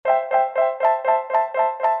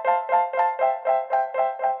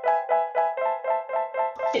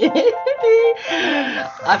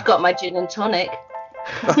I've got my gin and tonic.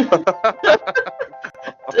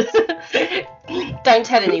 Don't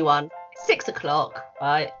tell anyone. It's 6 o'clock,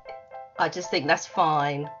 right? I just think that's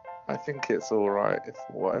fine. I think it's all right. If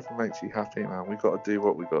whatever makes you happy, man. We got to do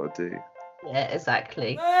what we got to do. Yeah,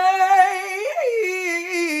 exactly.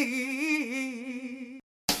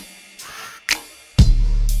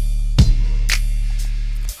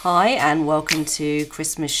 Hi, and welcome to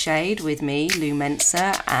Christmas Shade with me, Lou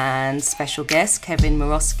Mensa, and special guest Kevin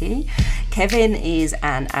MOROSKY. Kevin is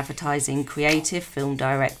an advertising creative, film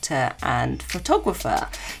director and photographer.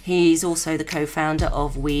 He's also the co-founder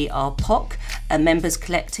of We Are POC, a members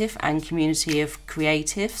collective and community of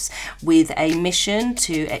creatives with a mission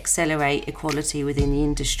to accelerate equality within the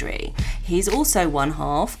industry. He's also one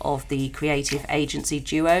half of the creative agency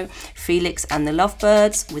duo Felix and the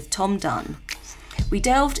Lovebirds with Tom Dunn. We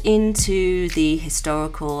delved into the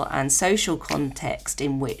historical and social context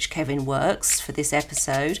in which Kevin works for this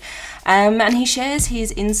episode, and he shares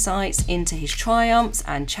his insights into his triumphs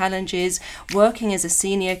and challenges working as a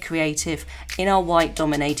senior creative in our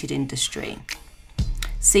white-dominated industry.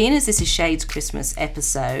 Seeing as this is Shade's Christmas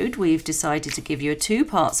episode, we've decided to give you a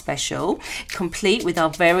two-part special, complete with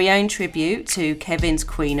our very own tribute to Kevin's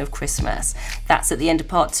Queen of Christmas. That's at the end of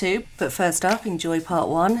part 2, but first up, enjoy part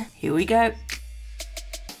 1. Here we go.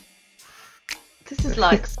 This is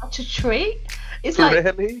like such a treat. It's like,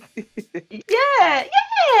 really?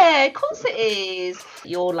 yeah, of course it is.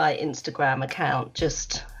 Your like Instagram account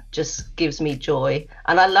just gives me joy,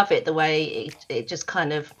 and I love it the way it just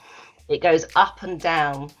kind of it goes up and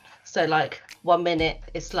down. So like 1 minute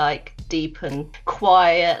it's like deep and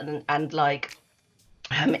quiet and like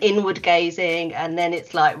inward gazing, and then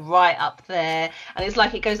it's like right up there, and it's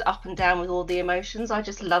like it goes up and down with all the emotions. I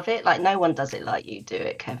just love it. Like no one does it like you do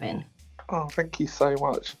it, Kevin. Oh, thank you so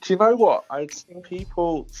much. Do you know what? I've seen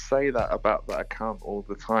people say that about that account all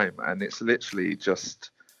the time, and it's literally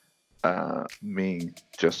just me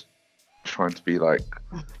just trying to be like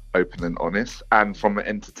open and honest, and from an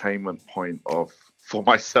entertainment point of for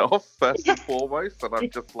myself first and foremost. And I'm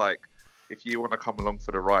just like, if you want to come along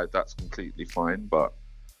for the ride, that's completely fine. But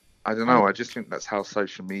I don't know. I just think that's how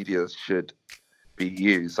social media should be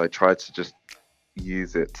used. I try to just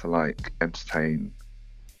use it to like entertain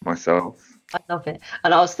myself. I love it.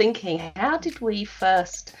 And I was thinking, how did we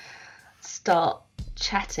first start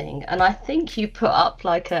chatting? And I think you put up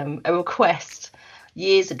like a request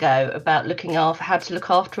years ago about how to look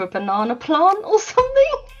after a banana plant or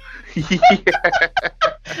something. Yeah.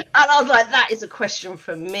 And I was like, that is a question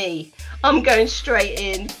for me. I'm going straight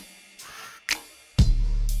in.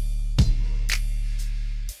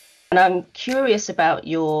 And I'm curious about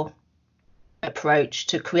your approach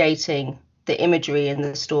to creating the imagery and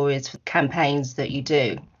the stories for campaigns that you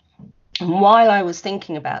do. And while I was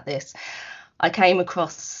thinking about this, I came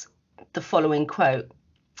across the following quote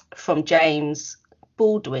from James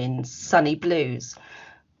Baldwin's Sunny Blues,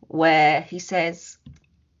 where he says,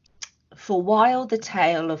 "For while the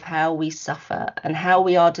tale of how we suffer and how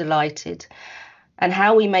we are delighted and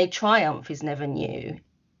how we may triumph is never new,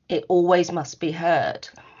 it always must be heard.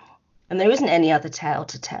 And there isn't any other tale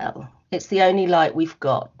to tell. It's the only light we've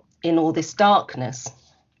got in all this darkness."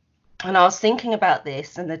 And I was thinking about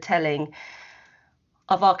this and the telling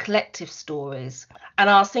of our collective stories.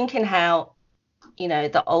 And I was thinking how,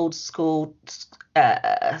 the old school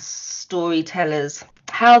storytellers,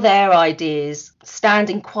 how their ideas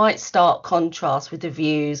stand in quite stark contrast with the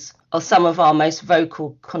views of some of our most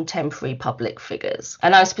vocal contemporary public figures.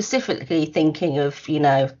 And I'm specifically thinking of,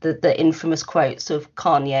 the infamous quotes of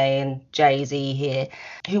Kanye and Jay-Z here,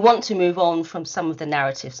 who want to move on from some of the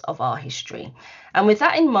narratives of our history. And with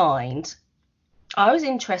that in mind, I was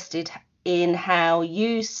interested in how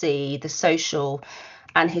you see the social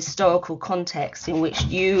and historical context in which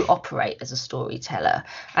you operate as a storyteller,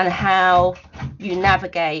 and how you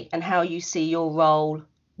navigate and how you see your role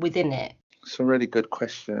within it. It's a really good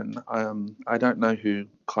question. I don't know who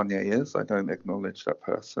Kanye is. I don't acknowledge that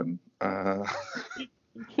person. That's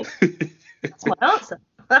my answer.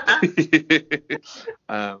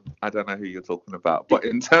 I don't know who you're talking about. But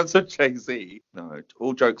in terms of Jay-Z, no,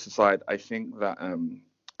 all jokes aside, I think that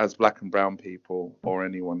as Black and brown people, or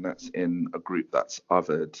anyone that's in a group that's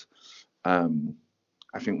othered, I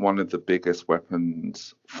think one of the biggest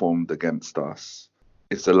weapons formed against us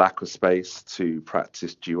is the lack of space to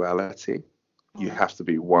practice duality. You have to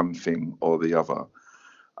be one thing or the other.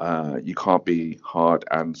 You can't be hard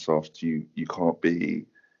and soft. You can't be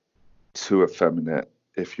too effeminate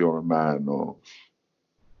if you're a man, or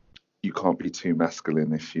you can't be too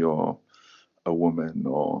masculine if you're a woman,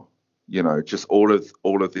 or you know, just all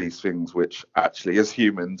of these things, which actually as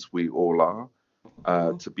humans we all are.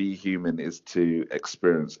 To be human is to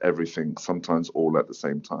experience everything, sometimes all at the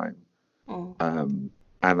same time. And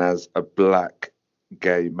as a black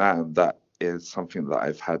gay man, that is something that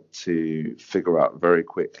I've had to figure out very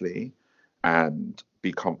quickly and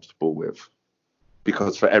be comfortable with.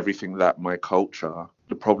 Because for everything that my culture,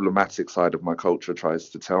 the problematic side of my culture tries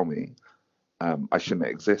to tell me, I shouldn't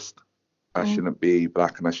exist. I shouldn't be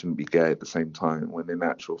black and I shouldn't be gay at the same time, when in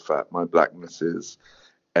actual fact, my blackness is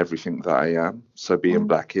everything that I am. So being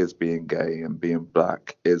black is being gay, and being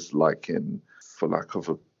black is liking, for lack of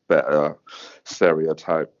a better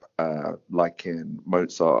stereotype, like in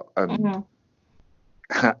Mozart and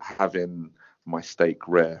having my steak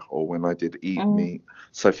rare, or when I did eat meat.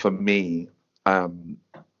 So for me, I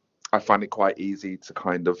find it quite easy to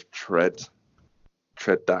kind of tread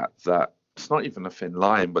that it's not even a thin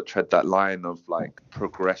line, but tread that line of like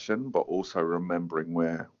progression, but also remembering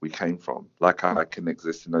where we came from. Like I can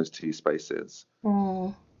exist in those two spaces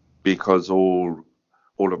because all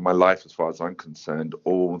of my life, as far as I'm concerned,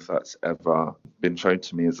 all that's ever been shown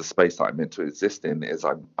to me as a space that I'm meant to exist in is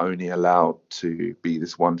I'm only allowed to be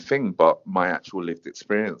this one thing. But my actual lived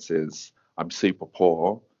experience is I'm super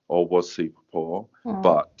poor, or was super poor,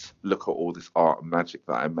 but look at all this art and magic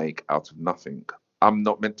that I make out of nothing. I'm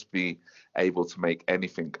not meant to be able to make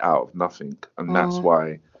anything out of nothing. And that's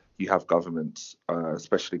why you have governments,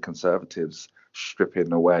 especially conservatives,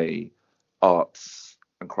 stripping away arts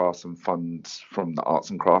and crafts and funds from the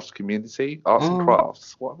arts and crafts community. Arts and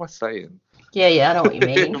crafts, what am I saying? Yeah, I know what you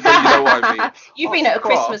mean. But you know what I mean. You've been at a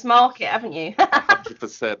Christmas market, haven't you?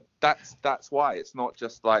 100%. That's why it's not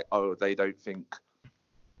just like, oh, they don't think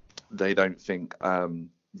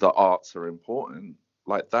the arts are important.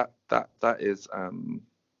 Like that is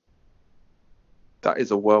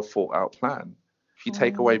a well thought out plan. If you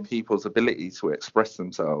take away people's ability to express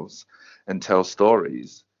themselves and tell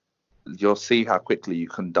stories, you'll see how quickly you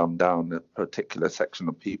can dumb down a particular section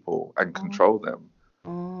of people and control them.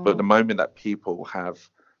 But the moment that people have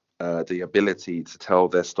the ability to tell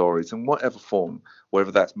their stories in whatever form,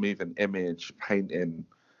 whether that's moving image, painting,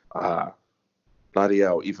 bloody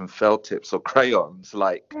hell, even felt tips or crayons,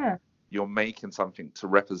 like you're making something to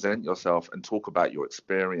represent yourself and talk about your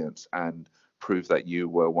experience and prove that you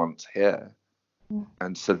were once here.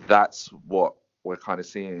 And so that's what we're kind of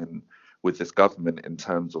seeing with this government in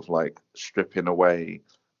terms of like stripping away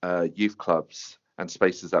youth clubs and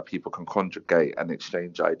spaces that people can congregate and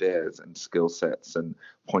exchange ideas and skill sets and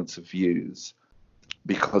points of views,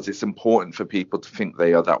 because it's important for people to think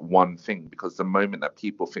they are that one thing, because the moment that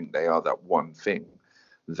people think they are that one thing,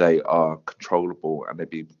 they are controllable and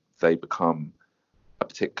they become a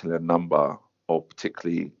particular number or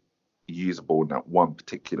particularly usable in that one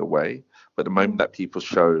particular way. But the moment that people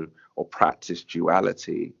show or practice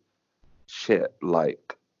duality, shit,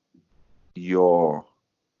 like your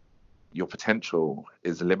potential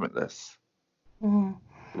is limitless,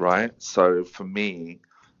 right? So for me,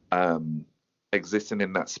 existing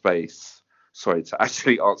in that space, sorry, to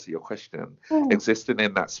actually answer your question, existing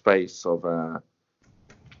in that space of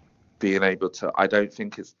being able to, I don't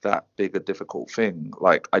think it's that big a difficult thing.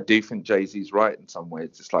 Like, I do think Jay-Z's right in some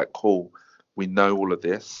ways. It's like, cool, we know all of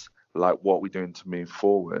this, like, what are we doing to move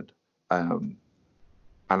forward? And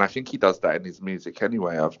I think he does that in his music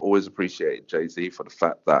anyway. I've always appreciated Jay-Z for the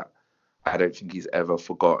fact that I don't think he's ever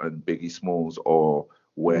forgotten Biggie Smalls or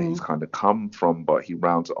where he's kind of come from, but he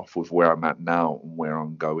rounds it off with where I'm at now and where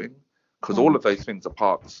I'm going. Because all of those things are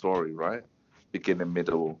part of the story, right? Beginning,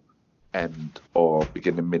 middle, end, or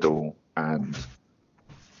beginning, middle, and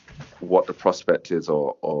what the prospect is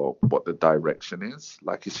or what the direction is.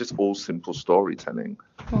 Like, it's just all simple storytelling.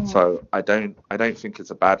 So I don't think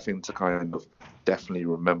it's a bad thing to kind of definitely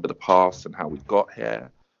remember the past and how we got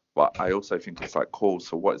here. But I also think it's like, cool,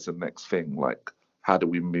 so what is the next thing? Like, how do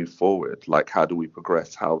we move forward? Like, how do we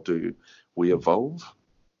progress? How do we evolve?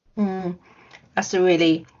 That's a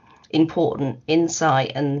really important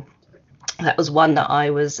insight, and that was one that I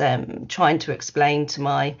was trying to explain to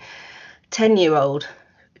my 10-year-old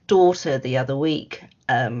daughter the other week,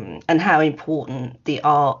 and how important the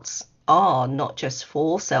arts are, not just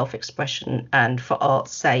for self-expression and for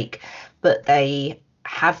art's sake, but they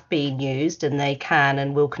have been used and they can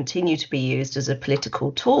and will continue to be used as a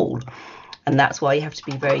political tool. And that's why you have to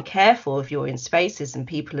be very careful if you're in spaces and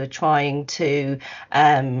people are trying to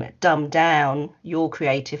dumb down your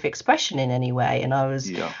creative expression in any way. And I was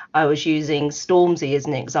using Stormzy as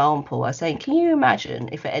an example. I was saying, can you imagine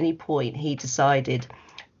if at any point he decided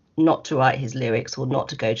not to write his lyrics or not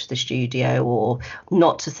to go to the studio or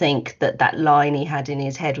not to think that that line he had in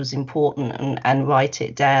his head was important and write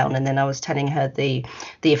it down. And then I was telling her the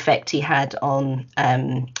effect he had on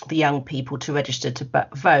the young people to register to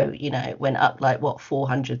vote. You know, it went up like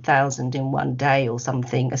 400,000 in one day or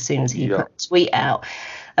something as soon as he put a tweet out.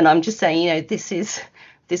 And I'm just saying, you know, this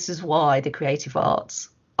is why the creative arts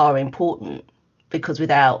are important, because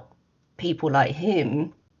without people like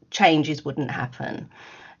him, changes wouldn't happen.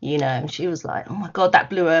 You know, she was like, oh my God, that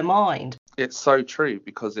blew her mind. It's so true,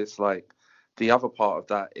 because it's like the other part of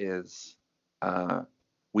that is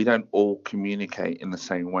we don't all communicate in the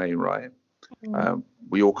same way, right?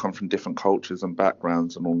 We all come from different cultures and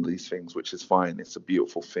backgrounds and all these things, which is fine. It's a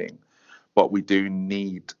beautiful thing. But we do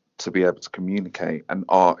need to be able to communicate. And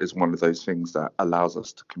art is one of those things that allows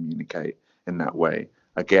us to communicate in that way.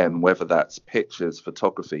 Again, whether that's pictures,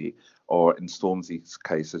 photography, or in Stormzy's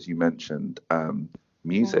case, as you mentioned,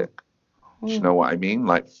 music. Do you know what I mean?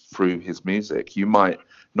 Like through his music, you might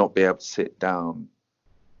not be able to sit down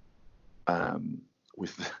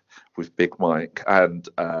with Big Mike and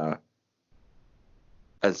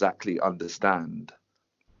exactly understand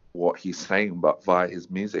what he's saying, but via his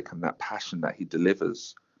music and that passion that he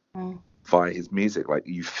delivers via his music, like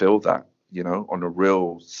you feel that, you know, on a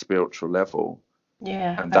real spiritual level.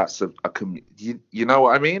 Yeah. And that's you know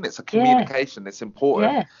what I mean? It's a communication. It's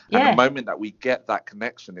important. And the moment that we get that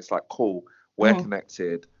connection, it's like, cool, we're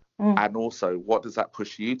connected. And also, what does that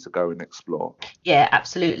push you to go and explore? Yeah,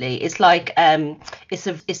 absolutely. It's like it's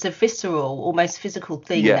a visceral, almost physical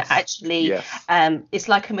thing that actually it's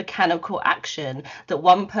like a mechanical action that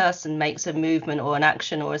one person makes a movement or an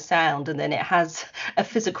action or a sound, and then it has a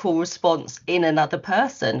physical response in another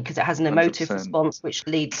person, because it has an emotive 100%. Response which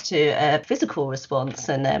leads to a physical response.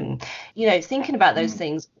 And you know, thinking about those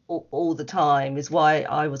things all the time is why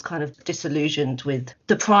I was kind of disillusioned with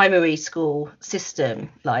the primary school system,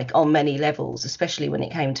 like on many levels, especially when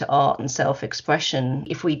it came to art and self-expression.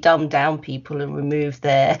 If we dumb down people and remove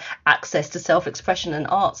their access to self-expression and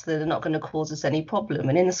arts, then they're not going to cause us any problem.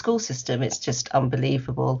 And in the school system, it's just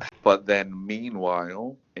unbelievable. But then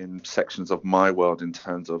meanwhile, in sections of my world, in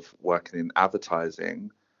terms of working in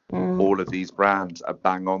advertising, all of these brands are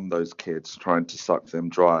bang on those kids, trying to suck them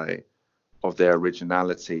dry of their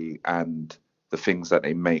originality and the things that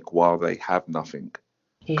they make while they have nothing.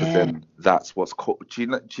 Because then that's what's called. Do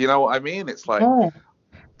you know what I mean? It's like,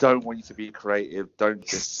 don't want you to be creative, don't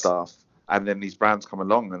this stuff. And then these brands come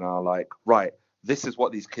along and are like, right, this is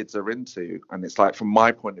what these kids are into. And it's like, from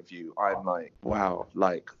my point of view, I'm like, wow,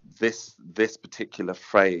 like this particular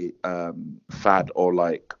fad or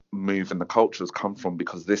like move in the culture has come from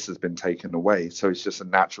because this has been taken away. So it's just a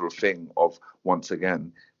natural thing of, once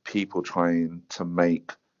again, people trying to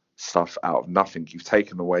make stuff out of nothing. You've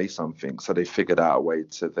taken away something, so they figured out a way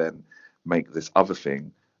to then make this other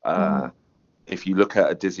thing. If you look at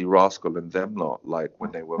a Dizzy Rascal and them lot, like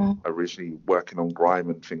when they were originally working on grime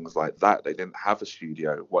and things like that, they didn't have a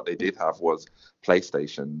studio. What they did have was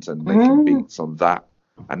PlayStations and making beats on that.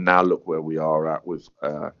 And now look where we are at with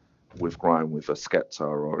grime, with a Skepta,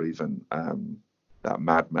 or even that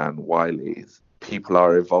madman Wiley. People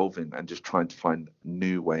are evolving and just trying to find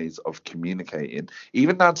new ways of communicating,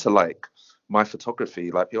 even down to like my photography.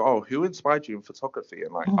 Like, who inspired you in photography?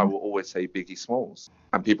 And like, I will always say Biggie Smalls,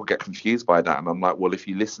 and people get confused by that. And I'm like, well, if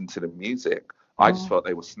you listen to the music, I just felt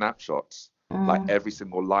they were snapshots. Like every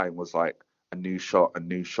single line was like a new shot.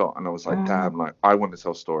 And I was like, damn, like I want to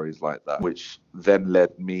tell stories like that, which then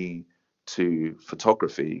led me to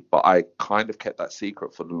photography. But I kind of kept that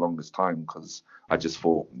secret for the longest time because I just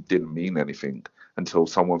thought it didn't mean anything, until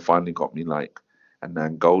someone finally got me like a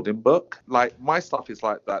Nan Golden book. Like, my stuff is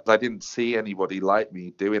like that. I didn't see anybody like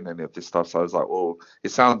me doing any of this stuff, so I was like, well,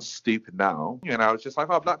 it sounds stupid now. You know, I was just like,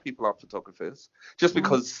 black people are photographers, just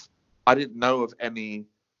because I didn't know of any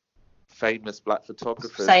famous black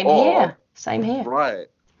photographers. Same here. Right.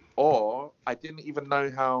 Or I didn't even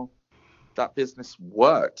know how that business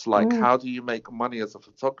worked. Like, how do you make money as a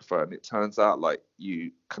photographer? And it turns out like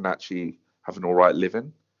you can actually have an all right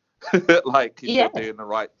living. Like, if you're doing the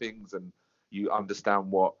right things and you understand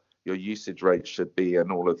what your usage rate should be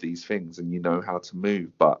and all of these things, and you know how to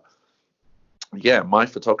move. But yeah, my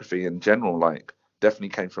photography in general, like, definitely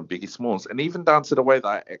came from Biggie Smalls, and even down to the way that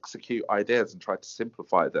I execute ideas and try to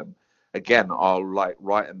simplify them. Again, I'll like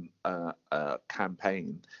write a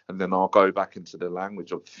campaign, and then I'll go back into the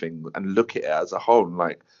language of the thing and look at it as a whole. And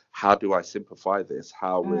like, how do I simplify this?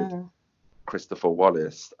 How would Christopher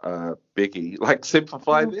Wallace, Biggie, like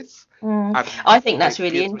simplify this? And I think that's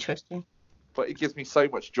really interesting. But it gives me so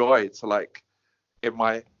much joy to like, in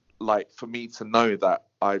my, like, for me to know that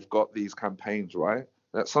I've got these campaigns, right?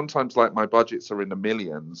 that sometimes like my budgets are in the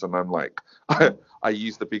millions, and I'm like, I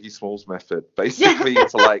use the Biggie Smalls method basically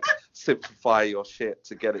to like simplify your shit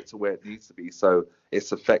to get it to where it needs to be, so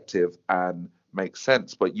it's effective and makes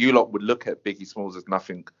sense. But you lot would look at Biggie Smalls as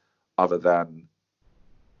nothing other than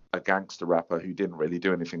a gangster rapper who didn't really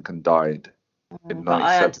do anything and died in But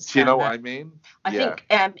I 97. Do you know understand what that. I mean? I Yeah.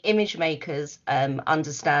 think image makers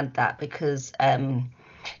understand that because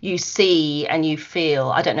you see and you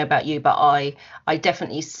feel. I don't know about you, but I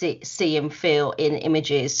definitely see and feel in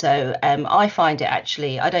images. So I find it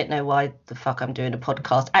actually. I don't know why the fuck I'm doing a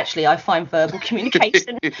podcast. Actually, I find verbal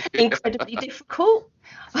communication incredibly difficult.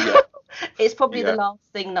 Yeah. It's probably the Yeah. last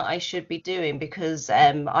thing that I should be doing because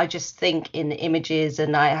I just think in images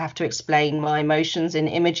and I have to explain my emotions in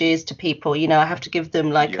images to people. You know, I have to give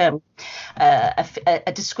them like Yeah.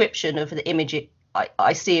 a description of the image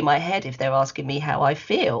I see in my head if they're asking me how I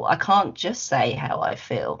feel. I can't just say how I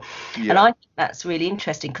feel. And Yeah. I think that's really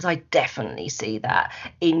interesting because I definitely see that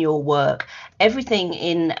in your work. Everything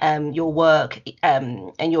in your work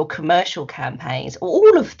and your commercial campaigns,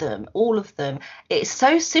 all of them, it's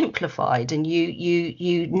so simplified and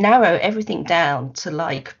you narrow everything down to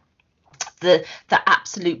like the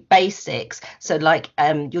absolute basics. So like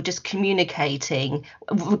you're just communicating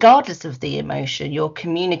regardless of the emotion, you're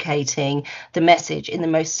communicating the message in the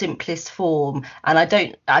most simplest form. And I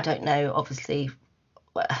don't know, obviously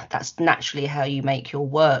that's naturally how you make your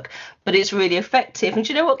work, but it's really effective. And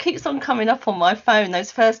do you know what keeps on coming up on my phone?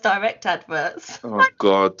 Those First Direct adverts. Oh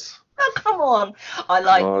God. Oh, come on.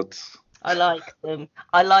 God. I like them.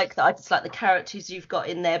 I like that. I just like the characters you've got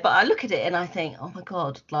in there. But I look at it and I think, oh my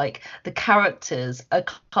God, like the characters are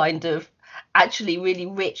kind of actually really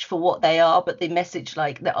rich for what they are, but the message,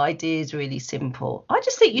 like the idea is really simple. I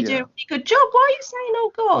just think you do a Yeah. really good job. Why are you saying,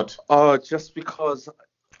 oh God? Oh, just because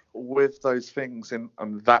with those things in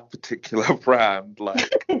on that particular brand,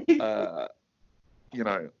 like,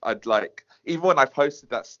 I'd like, even when I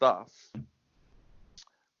posted that stuff,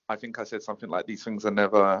 I think I said something like, these things are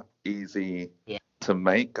never easy Yeah, to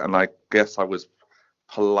make. And I guess I was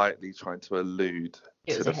politely trying to allude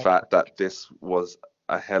it to was the a head. fact that this was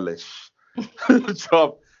a hellish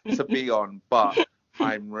job to be on. But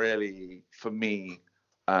I'm really, for me,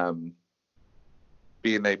 um,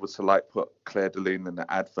 being able to like put Claire de Lune in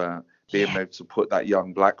the advert, being Yeah, able to put that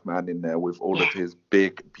young black man in there with all yeah, of his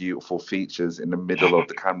big, beautiful features in the middle yeah. of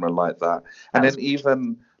the camera like that. That And was then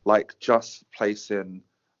even like just placing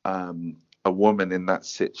a woman in that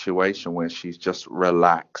situation where she's just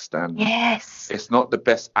relaxed and yes. it's not the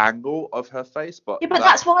best angle of her face, but Yeah, but that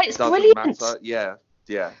that's why it's doesn't brilliant. matter. Yeah,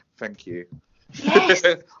 yeah, thank you. Yes.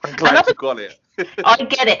 I'm And glad you got it. I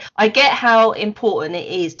get it. I get how important it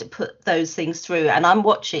is to put those things through. And I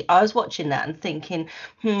was watching that and thinking,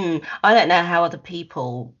 I don't know how other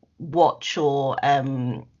people watch or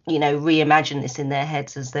reimagine this in their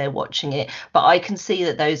heads as they're watching it. But I can see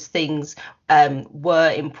that those things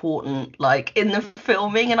were important, like in the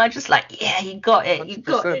filming. And I just like, yeah, you got it. You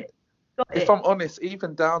got 100%. it. Got If it. I'm honest,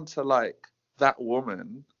 even down to like that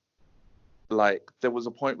woman, like there was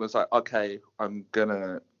a point where it's like, okay, I'm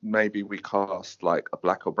gonna maybe recast like a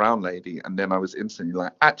black or brown lady, and then I was instantly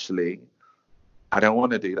like, actually, I don't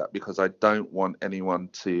want to do that because I don't want anyone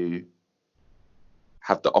to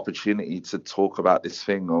have the opportunity to talk about this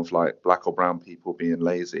thing of like black or brown people being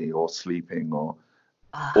lazy or sleeping or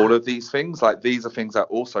all Ah, of these things. Like these are things that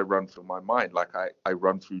also run through my mind. Like I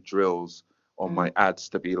run through drills on mm. my ads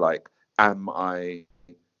to be like, am I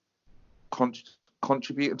con-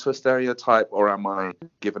 contributing to a stereotype, or am I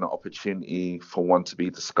given an opportunity for one to be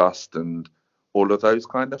discussed and all of those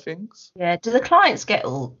kind of things? Yeah. Do the clients get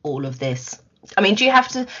all of this? I mean, do you have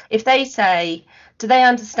to, if they say, do they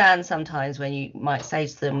understand sometimes when you might say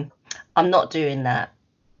to them, I'm not doing that,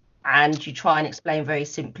 and you try and explain very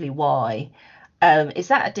simply why? Is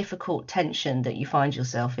that a difficult tension that you find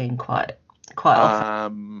yourself in quite often?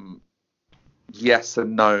 Um, yes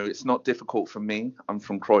and no. It's not difficult for me. I'm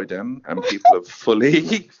from Croydon, and people have fully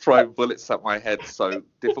thrown bullets at my head. So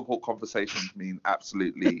difficult conversations mean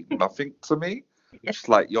absolutely nothing to me. Yeah. Just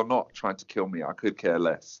like, you're not trying to kill me. I could care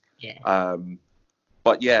less. Yeah.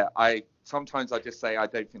 But yeah, I sometimes I just say I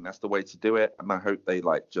don't think that's the way to do it, and I hope they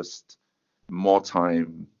like just more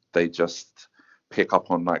time. They just pick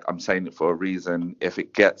up on like, I'm saying it for a reason. If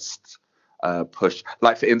it gets pushed,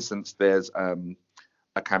 like for instance, there's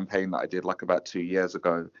a campaign that I did like about 2 years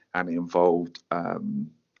ago, and it involved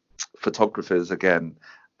photographers again,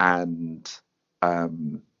 and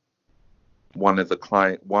um, one of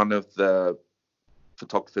the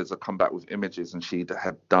photographers had come back with images, and she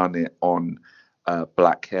had done it on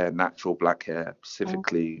black hair, natural black hair, Mm.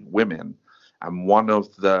 specifically women. And one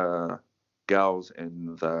of the girls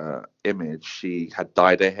in the image, she had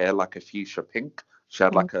dyed her hair like a fuchsia pink. She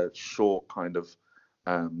had like a short kind of,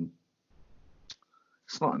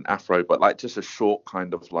 it's not an afro, but like just a short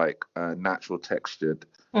kind of like natural textured.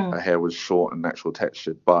 Her hair was short and natural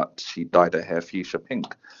textured, but she dyed her hair fuchsia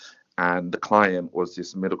pink. And the client was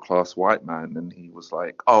this middle class white man, and he was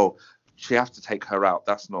like, "Oh, she has to take her out.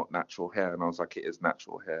 That's not natural hair." And I was like, "It is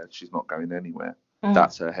natural hair. She's not going anywhere.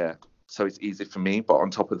 That's her hair." So it's easy for me. But on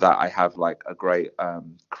top of that, I have like a great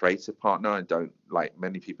creative partner. I don't like,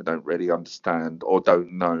 many people don't really understand or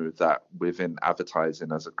don't know that within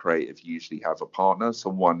advertising as a creative, you usually have a partner. So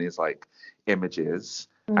one is like images,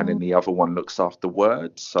 and then the other one looks after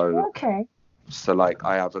words. So like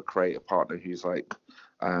I have a creative partner who's like,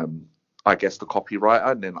 I guess the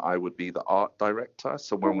copywriter, and then I would be the art director.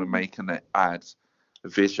 So when we're making an ad,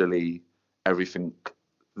 visually, everything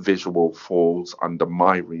visual falls under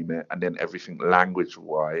my remit, and then everything language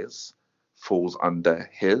wise falls under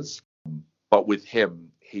his. But with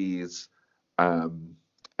him, he's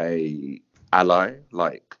a ally,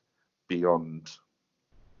 like beyond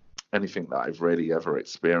anything that I've really ever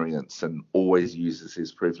experienced, and always uses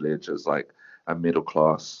his privilege as like a middle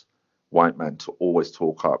class white man to always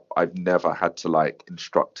talk up. I've never had to like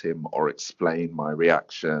instruct him or explain my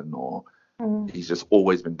reaction, or he's just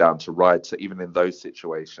always been down to ride. So even in those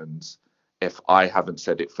situations, if I haven't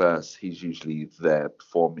said it first, he's usually there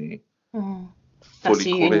for me. That's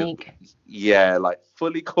unique. Yeah, like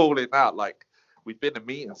fully calling out. Like we've been in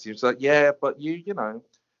meetings, he was like, "Yeah, but you know,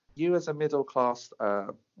 you as a middle class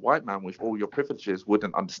white man with all your privileges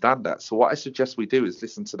wouldn't understand that. So what I suggest we do is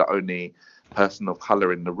listen to the only person of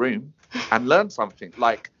color in the room and learn something."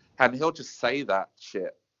 Like, and he'll just say that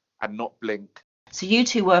shit and not blink. So you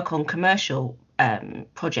two work on commercial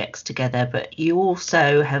projects together, but you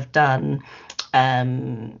also have done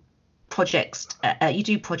projects. You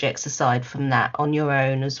do projects aside from that on your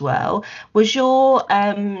own as well. Was your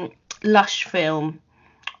Lush film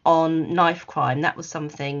on knife crime, that was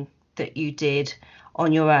something that you did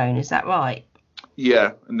on your own, is that right?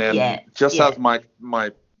 Yeah, and then as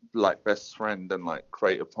my like best friend and like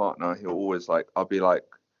creative partner, he'll always like, I'll be like,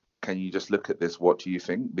 "Can you just look at this? What do you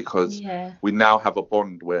think?" Because we now have a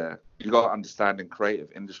bond where you got to understand, in creative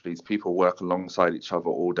industries, people work alongside each other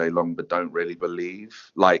all day long, but don't really believe.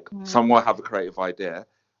 Like someone will have a creative idea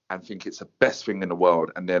and think it's the best thing in the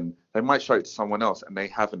world, and then they might show it to someone else and they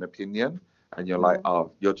have an opinion. And you're like,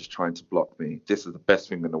 "Oh, you're just trying to block me. This is the best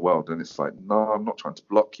thing in the world." And it's like, "No, I'm not trying to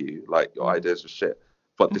block you. Like, your ideas are shit,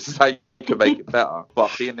 but this is how you can make it better."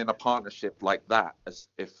 But being in a partnership like that, as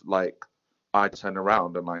if like I turn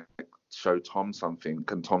around and like show Tom something,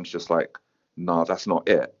 and Tom's just like, "No, that's not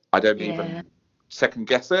it." I don't even second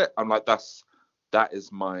guess it. I'm like, that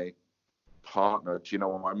is my partner. Do you know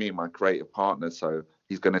what I mean? My creative partner. So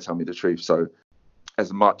he's going to tell me the truth. So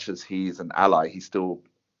as much as he's an ally, he's still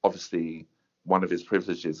obviously, one of his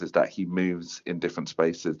privileges is that he moves in different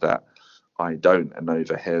spaces that I don't, and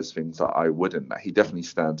overhears things that I wouldn't, that he definitely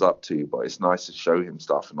stands up to. But it's nice to show him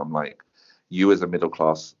stuff, and I'm like, "You as a middle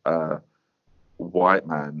class white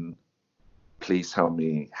man, please tell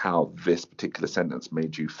me how this particular sentence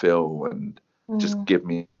made you feel, and just give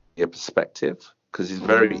me a perspective." Because it's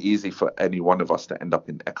very easy for any one of us to end up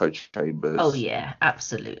in echo chambers. Oh yeah,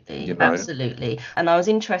 absolutely, you know? Absolutely. And I was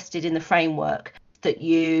interested in the framework that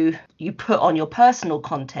you put on your personal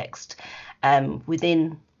context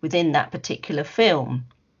within that particular film.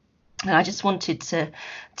 And I just wanted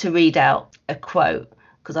to read out a quote,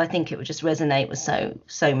 because I think it would just resonate with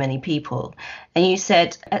so many people. And you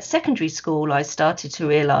said, "At secondary school, I started to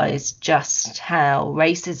realise just how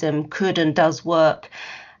racism could and does work,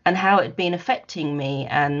 and how it had been affecting me.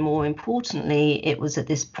 And more importantly, it was at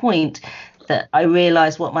this point that I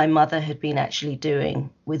realised what my mother had been actually doing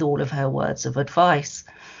with all of her words of advice.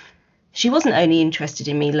 She wasn't only interested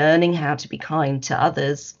in me learning how to be kind to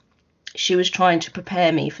others, she was trying to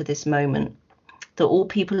prepare me for this moment that all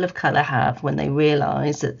people of colour have when they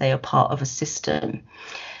realise that they are part of a system.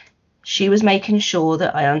 She was making sure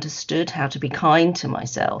that I understood how to be kind to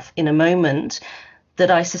myself in a moment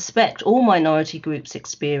that I suspect all minority groups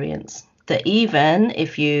experience, that even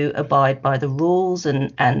if you abide by the rules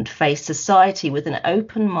and face society with an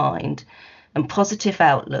open mind and positive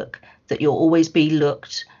outlook, that you'll always be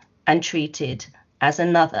looked and treated as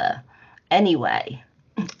another anyway."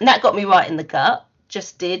 And that got me right in the gut,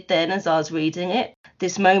 just did then as I was reading it.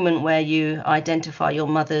 This moment where you identify your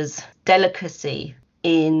mother's delicacy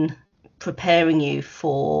in preparing you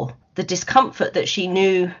for the discomfort that she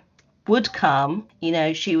knew would come. You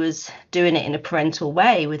know, she was doing it in a parental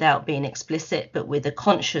way without being explicit, but with a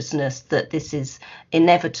consciousness that this is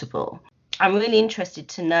inevitable. I'm really interested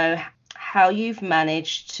to know how you've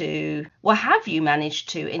managed to, well, have you managed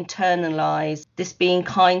to internalize this being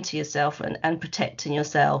kind to yourself and protecting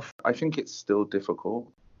yourself? I think it's still difficult.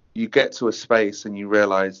 You get to a space and you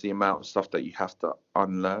realize the amount of stuff that you have to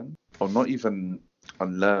unlearn, or not even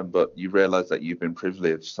unlearn, but you realize that you've been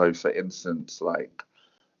privileged. So, for instance, like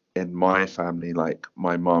in my family, like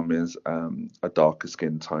my mum is a darker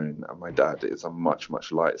skin tone and my dad is a much,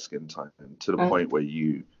 much lighter skin tone, to the point where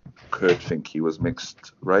you could think he was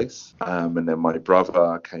mixed race. And then my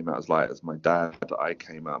brother came out as light as my dad. I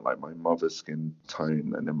came out like my mother's skin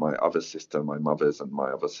tone, and then my other sister, my mother's, and my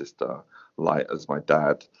other sister light as my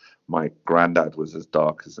dad. My granddad was as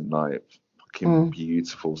dark as a knife. Fucking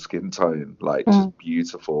beautiful skin tone, like just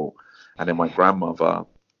beautiful. And then my grandmother,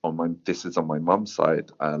 this is on my mum's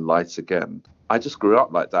side, light again. I just grew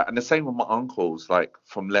up like that. And the same with my uncles, like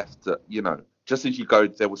from left to, just as you go,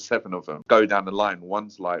 there were 7 of them, go down the line,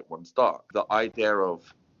 one's light, one's dark. The idea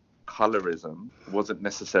of colorism wasn't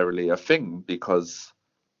necessarily a thing, because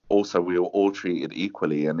also we were all treated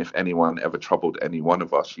equally, and if anyone ever troubled any one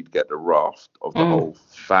of us, you'd get the wrath of the whole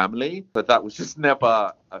family. But that was just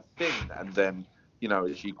never a thing. And then,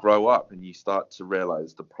 as you grow up and you start to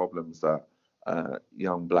realize the problems that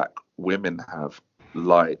young black women have,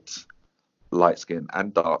 light skin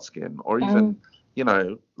and dark skin, or even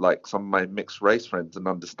like some of my mixed race friends, and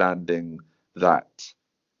understanding that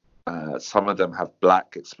some of them have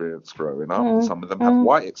black experience growing up, and some of them have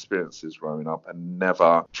white experiences growing up, and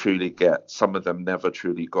some of them never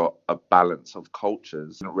truly got a balance of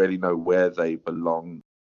cultures, didn't really know where they belong,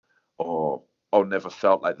 or never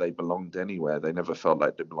felt like they belonged anywhere. They never felt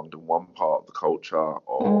like they belonged in one part of the culture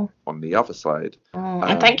or on the other side.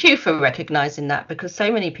 And thank you for recognizing that, because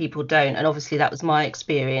so many people don't. And obviously that was my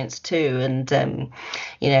experience too. And,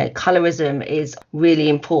 colorism is really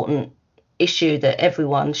important issue that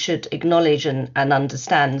everyone should acknowledge and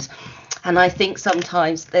understand. And I think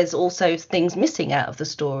sometimes there's also things missing out of the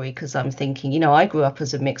story, because I'm thinking, I grew up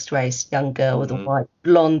as a mixed race young girl with a white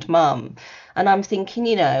blonde mum. And I'm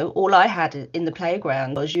thinking, all I had in the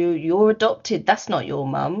playground was you're adopted. That's not your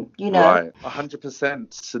mum, Right,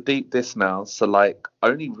 100%. So deep this now. So like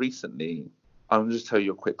only recently, I'll just tell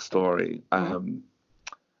you a quick story.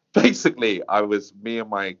 Basically, me and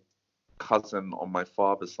my cousin on my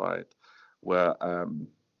father's side were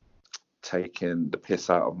taking the piss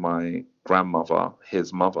out of my grandmother,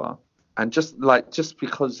 his mother. And just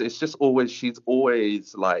because she's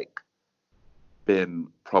always like been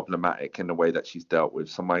problematic in the way that she's dealt with.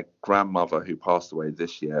 So my grandmother, who passed away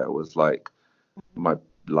this year, was like one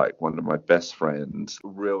of my best friends,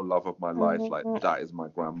 real love of my life. Like, that is my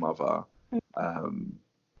grandmother.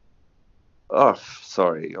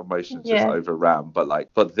 Sorry, emotions just overran.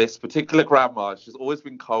 But this particular grandma, she's always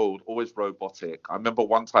been cold, always robotic. I remember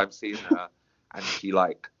one time seeing her and she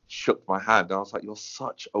like shook my hand, and I was like, "You're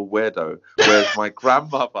such a weirdo." Whereas my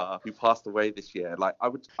grandmother, who passed away this year, like I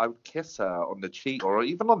would kiss her on the cheek or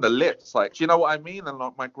even on the lips. Like, do you know what I mean? And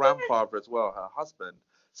like my grandfather as well, her husband.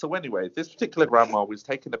 So anyway, this particular grandma was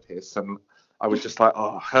taking a piss, and I was just like,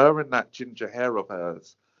 "Oh, her and that ginger hair of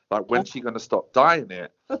hers. Like, when's she going to stop dyeing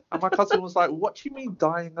it?" And my cousin was like, "What do you mean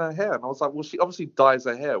dyeing her hair?" And I was like, "Well, she obviously dyes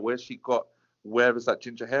her hair. Where does that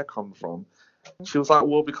ginger hair come from?" She was like,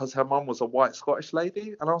 "Well, because her mum was a white Scottish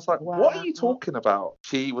lady." And I was like, "What are you talking about?"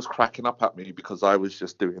 She was cracking up at me because I was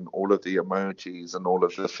just doing all of the emojis and all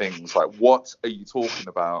of the things. Like, "What are you talking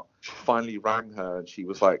about?" Finally rang her, and she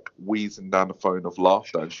was like wheezing down the phone of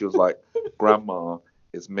laughter. And she was like, "Grandma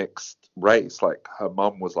is mixed race. Like, her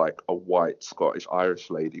mum was like a white Scottish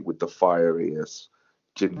Irish lady with the fieriest,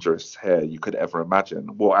 gingerest hair you could ever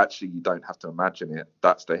imagine." Well, actually, you don't have to imagine it.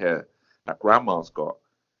 That's the hair that grandma's got.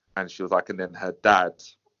 And she was like, and then her dad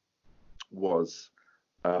was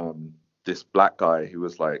this black guy who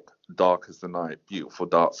was like dark as the night, beautiful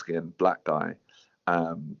dark skinned black guy.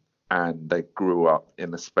 And they grew up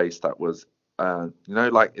in a space that was,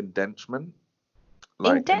 like indenturement.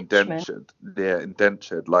 Like indentured. Yeah,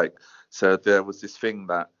 indentured. Like, so there was this thing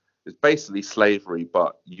that is basically slavery,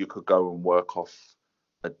 but you could go and work off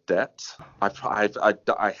a debt.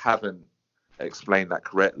 I haven't explain that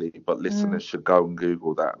correctly, but listeners should go and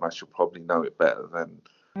Google that, and I should probably know it better than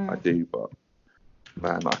I do, but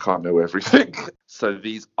man, I can't know everything. So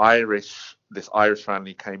this Irish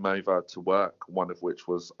family came over to work, one of which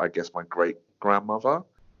was, I guess, my great grandmother,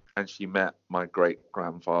 and she met my great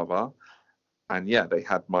grandfather. And yeah, they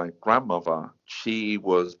had my grandmother. She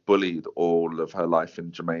was bullied all of her life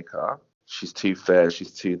in Jamaica. She's too fair,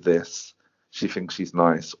 she's too this, she thinks she's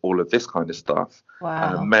nice, all of this kind of stuff.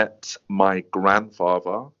 Wow. Met my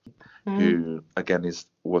grandfather, who again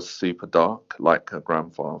was super dark, like her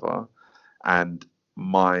grandfather. And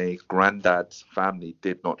my granddad's family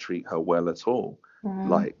did not treat her well at all.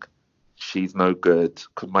 Like, she's no good,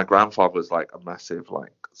 because my grandfather was like a massive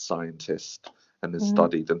like scientist and has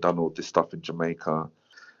studied and done all this stuff in Jamaica.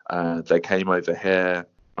 They came over here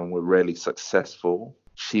and were really successful.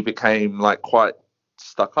 She became like quite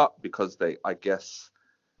stuck up because I guess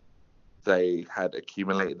they had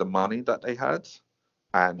accumulated the money that they had,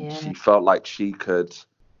 and she felt like she could,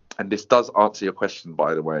 and this does answer your question,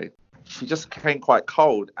 by the way, she just became quite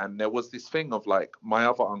cold. And there was this thing of like, my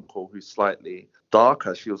other uncle, who's slightly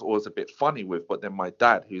darker, she was always a bit funny with, but then my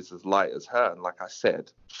dad, who's as light as her, and like I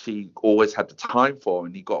said, she always had the time for,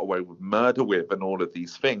 and he got away with murder with, and all of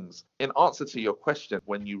these things. In answer to your question,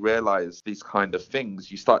 when you realize these kind of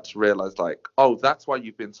things, you start to realize like, oh, that's why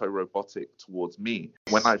you've been so robotic towards me.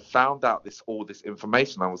 When I found out all this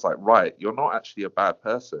information, I was like, right, you're not actually a bad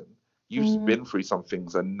person. You've been through some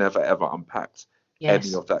things and never ever unpacked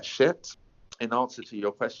any of that shit. In answer to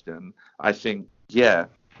your question, I think, yeah,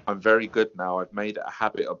 I'm very good now. I've made it a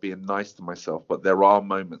habit of being nice to myself, but there are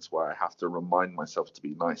moments where I have to remind myself to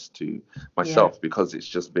be nice to myself, because it's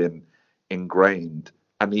just been ingrained,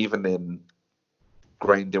 and even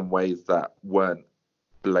ingrained in ways that weren't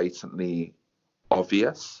blatantly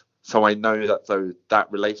obvious. So I know that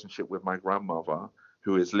that relationship with my grandmother,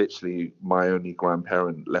 who is literally my only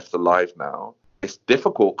grandparent left alive now, it's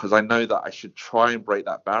difficult because I know that I should try and break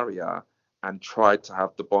that barrier and try to have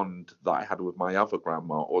the bond that I had with my other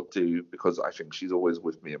grandma, or do, because I think she's always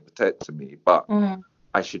with me and protecting me. But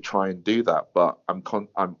I should try and do that. But I'm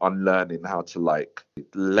unlearning how to like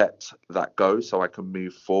let that go so I can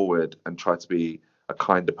move forward and try to be a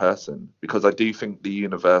kinder person, because I do think the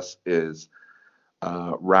universe is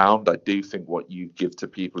round. I do think what you give to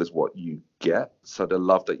people is what you get. So the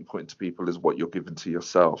love that you put into people is what you're giving to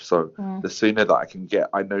yourself. So the sooner that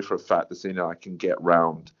I know for a fact, the sooner I can get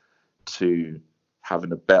round to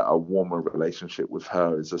having a better, warmer relationship with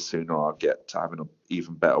her, is the sooner I'll get to having an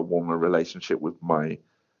even better, warmer relationship with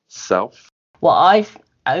myself. What I've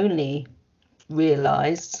only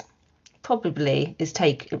realised probably is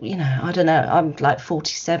I don't know, I'm like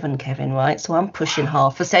 47, Kevin, right? So I'm pushing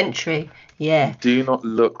half a century. Yeah. Do you not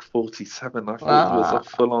look 47? I thought you was a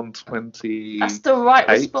full-on 20. That's the right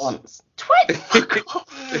response. 20?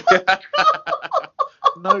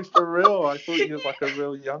 No, for real. I thought you was like a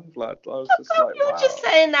real young blood. I was just like, You're just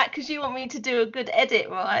saying that because you want me to do a good edit,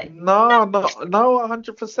 right? No,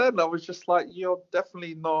 100%. I was just like, you're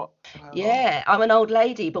definitely not. Yeah, I'm an old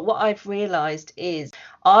lady, but what I've realised is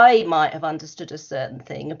I might have understood a certain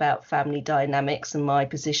thing about family dynamics and my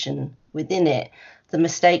position within it. The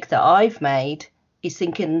mistake that I've made is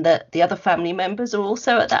thinking that the other family members are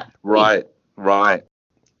also at that point. Right.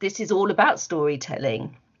 This is all about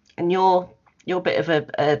storytelling, and you're a bit of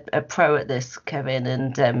a pro at this, Kevin.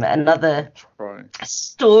 And another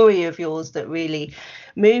story of yours that really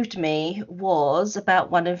moved me was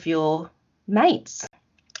about one of your mates.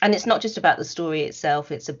 And it's not just about the story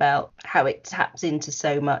itself, it's about how it taps into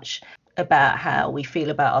so much about how we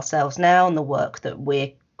feel about ourselves now and the work that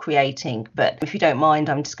we're creating. But if you don't mind,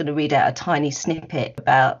 I'm just going to read out a tiny snippet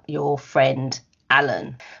about your friend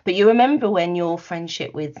Alan. But you remember when your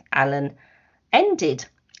friendship with Alan ended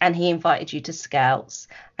and he invited you to Scouts,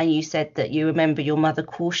 and you said that you remember your mother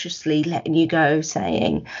cautiously letting you go,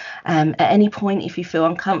 saying, at any point, if you feel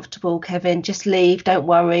uncomfortable, Kevin, just leave, don't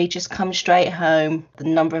worry, just come straight home. The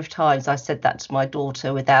number of times I said that to my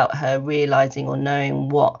daughter without her realising or knowing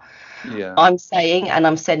what I'm saying, and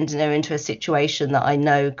I'm sending her into a situation that I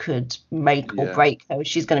know could make or break her.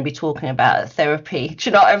 She's going to be talking about therapy. Do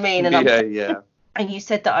you know what I mean? And And you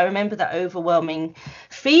said that I remember that overwhelming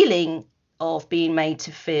feeling of being made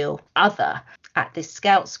to feel other at this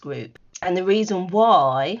Scouts group. And the reason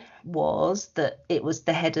why was that it was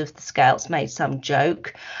the head of the Scouts made some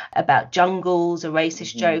joke about jungles, a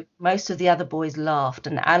racist joke. Most of the other boys laughed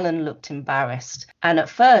and Alan looked embarrassed. And at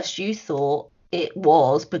first you thought it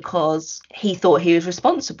was because he thought he was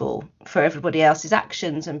responsible for everybody else's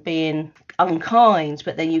actions and being unkind.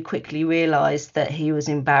 But then you quickly realised that he was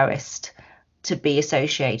embarrassed to be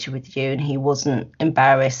associated with you and he wasn't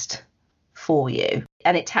embarrassed for you.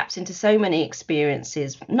 And it taps into so many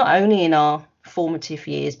experiences, not only in our formative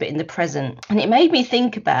years, but in the present. And it made me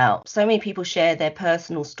think about so many people share their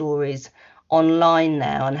personal stories online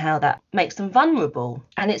now and how that makes them vulnerable.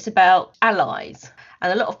 And it's about allies.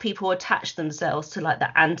 And a lot of people attach themselves to like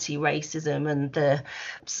the anti-racism and the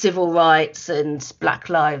civil rights and Black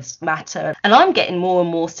Lives Matter. And I'm getting more and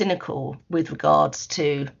more cynical with regards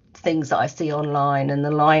to things that I see online and the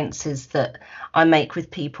alliances that I make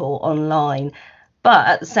with people online. But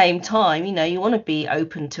at the same time, you know, you want to be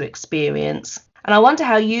open to experience. And I wonder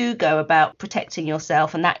how you go about protecting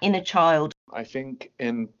yourself and that inner child. I think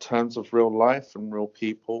in terms of real life and real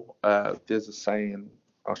people, there's a saying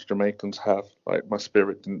us Jamaicans have, like, my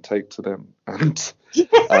spirit didn't take to them. And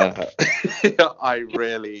uh,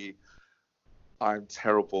 I'm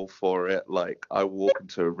terrible for it. Like, I walk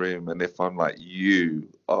into a room and if I'm like, you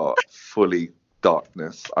are fully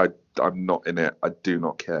darkness, I'm not in it. I do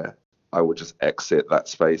not care. I will just exit that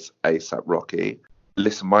space ASAP Rocky.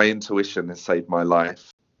 Listen, my intuition has saved my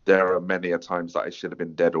life. There are many a times that I should have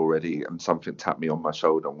been dead already and something tapped me on my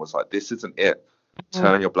shoulder and was like, this isn't it.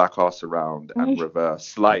 Turn your black ass around and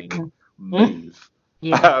reverse. Like, move.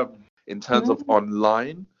 Yeah. In terms of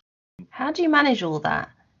online, How do you manage all that?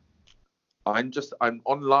 I'm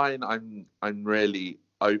online. I'm really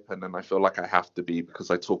open, and I feel like I have to be because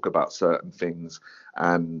I talk about certain things,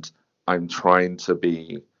 and I'm trying to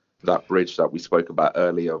be that bridge that we spoke about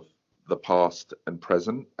earlier of the past and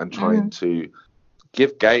present, and trying to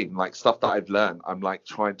give game, like stuff that I've learned. I'm like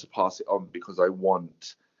trying to pass it on because I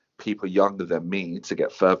want people younger than me to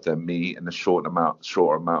get further than me in a short amount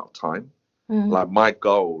of time. Like, my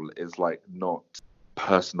goal is like not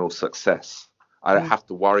personal success. I don't have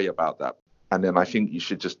to worry about that. And then I think you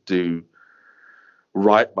should just do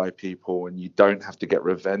right by people, and you don't have to get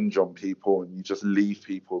revenge on people, and you just leave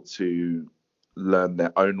people to learn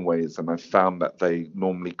their own ways. And I found that they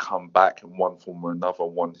normally come back in one form or another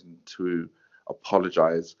wanting to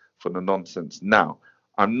apologize for the nonsense. Now,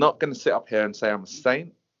 I'm not going to sit up here and say I'm a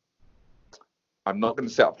saint. I'm not going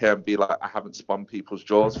to sit up here and be like, I haven't spun people's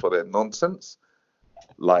jaws for their nonsense.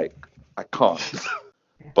 Like, I can't.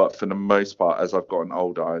 But for the most part, as I've gotten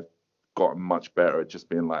older, I've gotten much better at just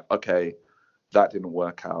being like, okay, that didn't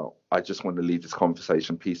work out. I just want to leave this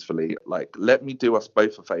conversation peacefully. Like, let me do us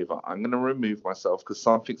both a favor. I'm going to remove myself because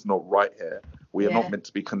something's not right here. We are not meant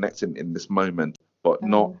to be connecting in this moment, but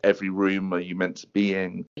not every room are you meant to be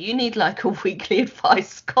in. You need like a weekly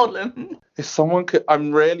advice column. If someone could,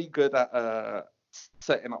 I'm really good at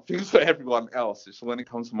setting up things for everyone else. It's when it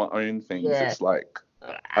comes to my own things, it's like,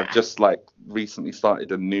 I've just like recently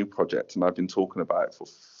started a new project and I've been talking about it for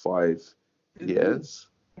 5 years.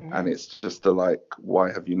 And it's just like,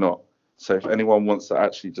 why have you not? So if anyone wants to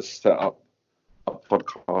actually just set up a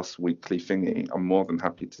podcast weekly thingy, I'm more than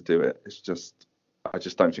happy to do it. It's just, I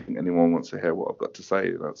just don't think anyone wants to hear what I've got to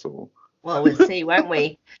say. That's all. Well, we'll see, won't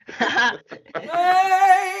we?